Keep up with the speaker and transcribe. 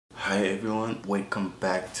Hi everyone, welcome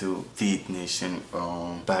back to Feed Nation.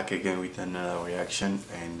 Back again with another reaction,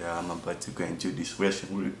 and I'm about to go into this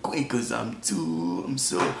reaction real quick because I'm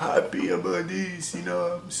so happy about this.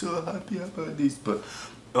 I'm so happy about this. But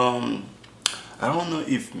I don't know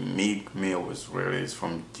if MEEK MILL was released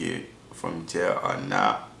from jail or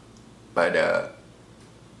not, but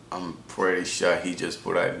I'm pretty sure he just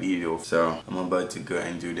put out a video. So I'm about to go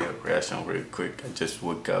and do the reaction real quick. I just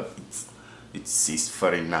woke up. It's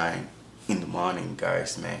 6:49 in the morning,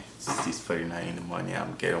 guys, man. It's 6:49 in the morning.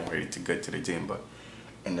 I'm getting ready to go to the gym,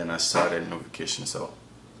 and then I saw the notification. So,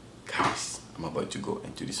 guys, I'm about to go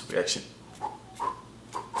into this reaction.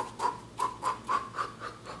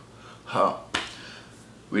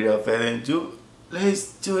 Without further ado,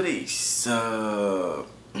 let's do this.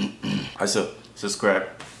 Also, subscribe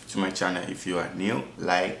to my channel if you are new.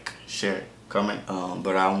 Like, share, comment.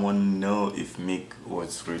 But I want to know if MEEK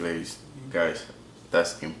was released. Guys,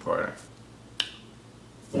 that's important.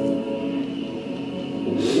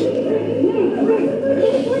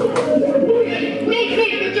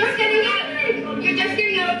 MEEK, you're just getting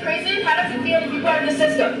out of prison. How does it feel to be part of the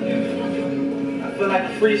system? I feel like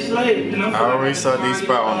a free slave, I already saw this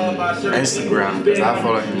part on Instagram because I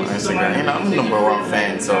follow him on Instagram. I'm the #1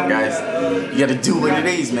 fan, so guys, you gotta do what it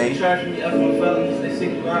is, man. They charge me F1 felonies. They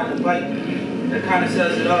say you ride a bike. That kind of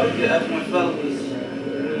says it all. You get F1 felonies.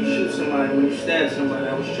 When you shoot somebody, when you stab somebody. I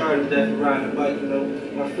was charged with that for riding a bike.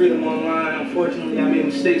 My freedom online. Unfortunately, I made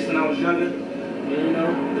mistakes when I was younger.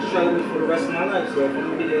 And it's struggling for the rest of my life. So if I'm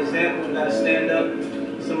gonna be the example, you gotta stand up.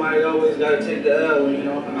 Somebody always gotta take the L.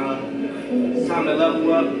 It's time to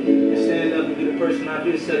level up and stand up and be the person I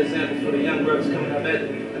be to set an example for the young brothers coming up at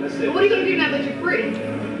me. And that's it. What are you gonna do now that you're free?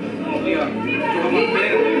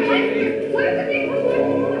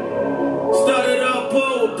 Started off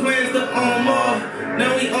poor with plans to own more.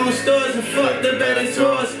 Now we own stores and fuck the better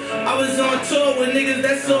tours. I was on tour with niggas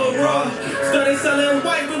that so raw. Started selling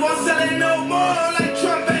white, we won't sell it no more. Like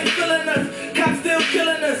Trump ain't feeling us, cops still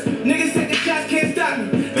killing us. Niggas taking shots, can't stop me,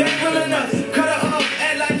 they ain't feeling us. Cut her off,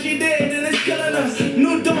 act like she dead, then it's killing us.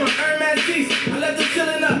 New Dawn, Hermes Beast, I left her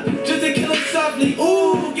chilling up, just to kill him softly.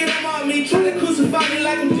 Ooh, get him on me, try to crucify me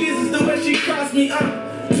like I'm Jesus, the way she crossed me,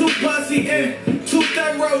 Too pussy and too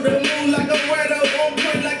thorough, to move like a weirdo, on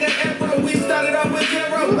point like an arrow. We started off with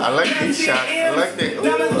zero. I like this shot. I like that.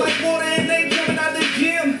 Diamonds like water and they jumping out the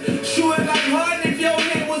gym. Shooting like hard if your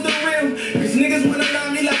head was the rim. Cause niggas wanna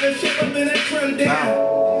line me like a ship up in a trim down.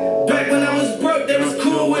 Back when I was broke, they was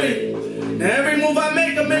cool with it. Now every move I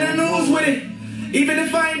make, I'm in the news with it. Even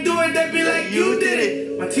if I ain't do it, they be like, you did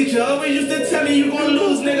it. My teacher always used to tell me, you gon'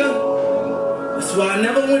 lose, nigga. That's why I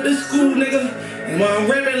never went to school, nigga. And while I'm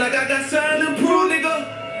rapping like I got something to prove, nigga.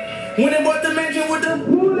 When they bought the mansion with the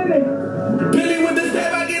pool in it. Billy with the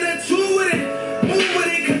step, I get a two with it. Move with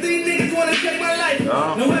it, cause these niggas wanna take my life.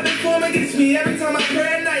 No weapon form against me every time I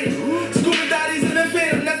pray at night. Scuba daddies in the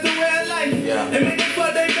phantom, that's the way of life. And make them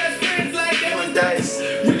fuck their best friends like they was dice.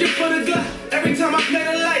 Reaching for the Glock every time I play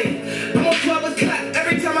the light. I'm on 12 o'clock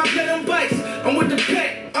every time I play them bikes. I'm with the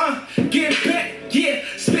pack, getting back, yeah.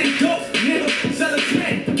 Spit dope, nigga, sell a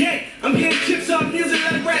crack, gang. I'm getting chips off music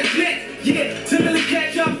like Rat Jack, yeah. To really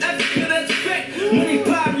catch up, Africa, that's fact. Money,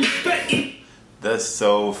 power, respect. That's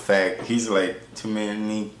so fact. He's like, too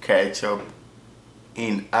many catch up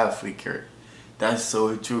in Africa. That's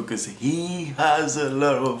so true because he has a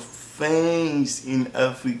lot of fans in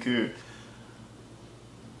Africa.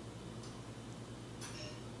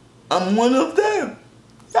 I'm one of them.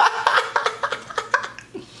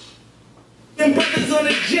 Them brothers on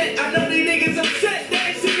the jet, I know these niggas upset. They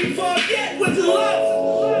ain't seen me fall yet. What's the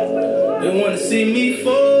love? They wanna see me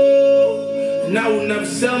fall, and I will never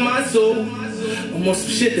sell my soul. I'm on some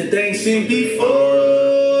shit that they ain't seen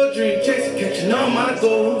before. Dream chasing, catching all my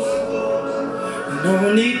goals. And I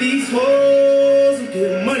don't need these hoes. I'm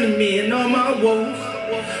getting money, me and all my woes.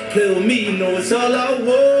 Play with me, you know it's all I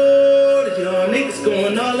want. Y'all niggas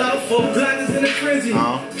going all out for blockers in a frenzy.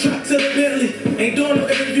 Truck to the Bentley. Ain't doing no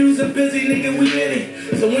interviews, I'm busy, nigga, we in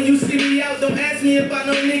it. So when you see me out, don't ask me about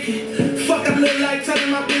no nigga. Fuck, I look like telling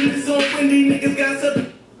my business on Wendy. Niggas got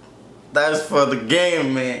something. That's for the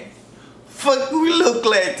game, man. Fuck, we look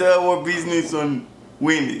like to our business on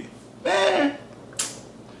Wendy. Man.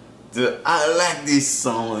 Dude, I like this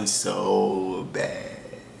song so bad,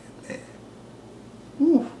 man.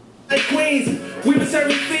 Woo. Like Queens, we been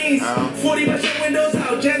serving fiends. 40 brush your windows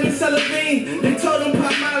out, Jasmine Sullivan. They told them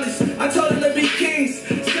pop mollies, I told them to be kings.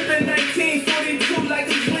 Sipping 1942 like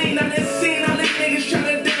a clean. I done seen all these niggas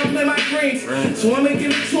trying to downplay my greens. So I'ma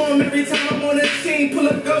give it to them every time I'm on the scene. Pull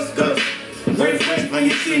up ghost. Great friends when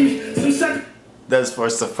you see me. Some sucker. That's for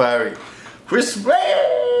Safari. Respect.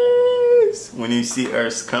 when you see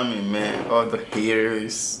us coming, man, all the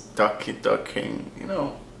haters talking, you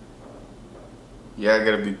know, y'all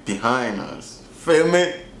gotta be behind us. Feel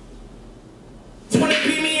me? Wanna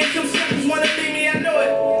beat me and some suckers wanna beat me, I know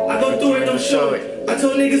it. I go through it, don't show it. I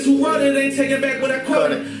told niggas who wrote it, ain't taking back what I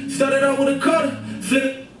quoted. Started off with a quarter,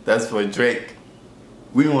 flip. That's for Drake.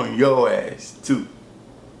 We want your ass too.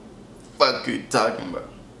 Fuck you talking about?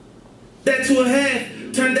 That to a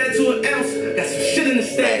half, turn that to an ounce. Got some shit in the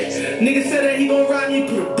stash. Nigga said that he gon' rob me,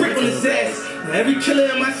 put a brick on his ass. Now every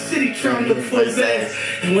killer in my city trying to look for his ass.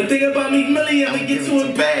 And when thinking about MEEK MILL, I'ma get to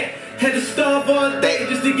it bad. Had to starve all day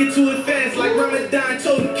just to get to it fast. Like Ramadan,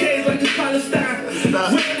 toting K's like the Palestine.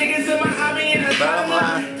 Real niggas in my hobby and I bottom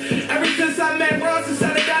line. Ever since I met Ross, since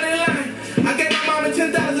I got in line, I gave my mama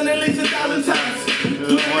 10,000 at least 1,000 times. Do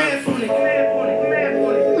the math on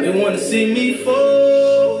it. They wanna see me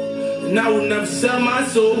fall, and I will never sell my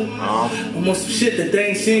soul. I'm on some shit that they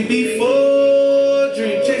ain't seen before.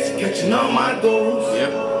 Dream chasing, catching all my goals. Yep.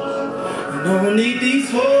 And I don't need these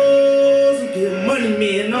hoes. I'm getting money,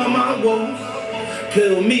 me and all my woes. Play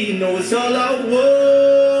with me, you know it's all out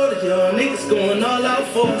war. The young niggas going all out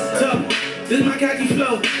for us. Tough. This my khaki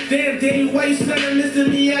flow. Damn, Daniel, why you stunning Mr.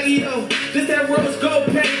 Miyagi, though? This that rose gold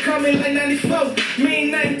patty coming like 94.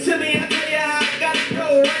 Mean nothing to me, I tell you how I gotta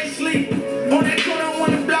go. I ain't sleep. On that corner, I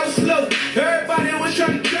wanna blow slow. Everybody was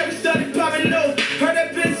trying to carry, started popping low. Heard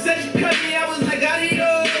that bitch say she cut me, I was like,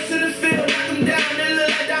 adios. In the field, knock them down, they look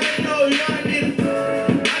like domino, young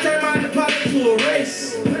nigga. I turned my deposit to a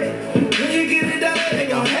race. When you get it out, they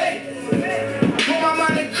gon' hate. Put my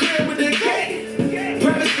mind in the crib with the gate.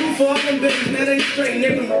 Private school for all them bitches, now they straight,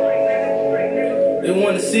 nigga. They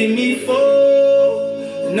wanna see me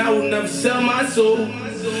fall, and I will never sell my soul.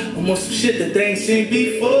 I'm on some shit that they ain't seen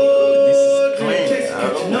before. Dream chasing,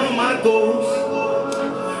 catching all my goals.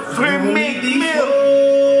 Free MEEK MILL.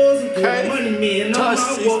 Okay. Money, me and all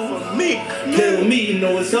my woes. MEEK Play with me, you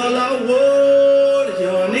know it's all I want. The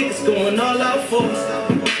young niggas going all out for us.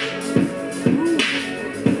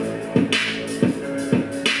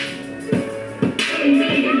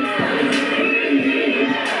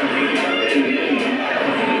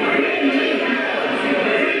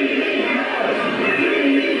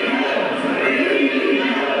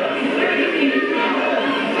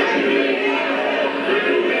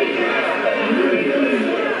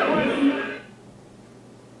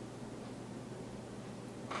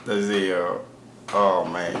 That's it, oh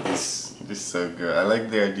man, this is so good. I like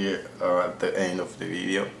the idea at the end of the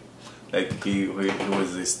video. Like he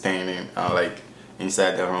was standing like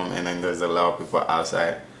inside the room, and then there's a lot of people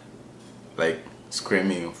outside like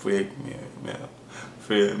screaming, free MEEK MILL,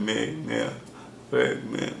 free MEEK MILL, free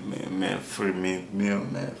MEEK MILL, free MEEK MILL,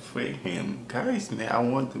 man, free him. Guys, man, I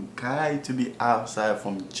want the guy to be outside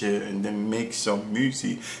from jail and then make some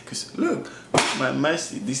music. Cause look, my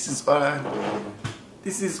mercy, this is all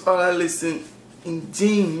I listen in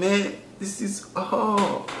gym, man. This is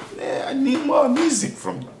all, man. I need more music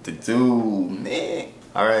from the dude, man.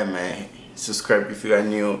 Alright, man. Subscribe if you are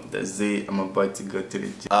new. That's it. I'm about to go to the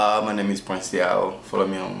gym. My name is Prince Yao. Follow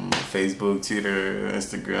me on Facebook, Twitter,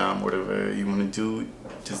 Instagram, whatever you wanna do.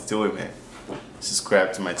 Just do it, man.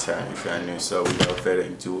 Subscribe to my channel if you are new. So without further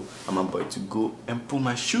ado, I'm about to go and put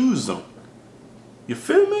my shoes on. You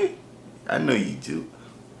feel me? I know you do.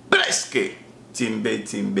 Let's get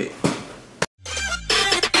Timbe.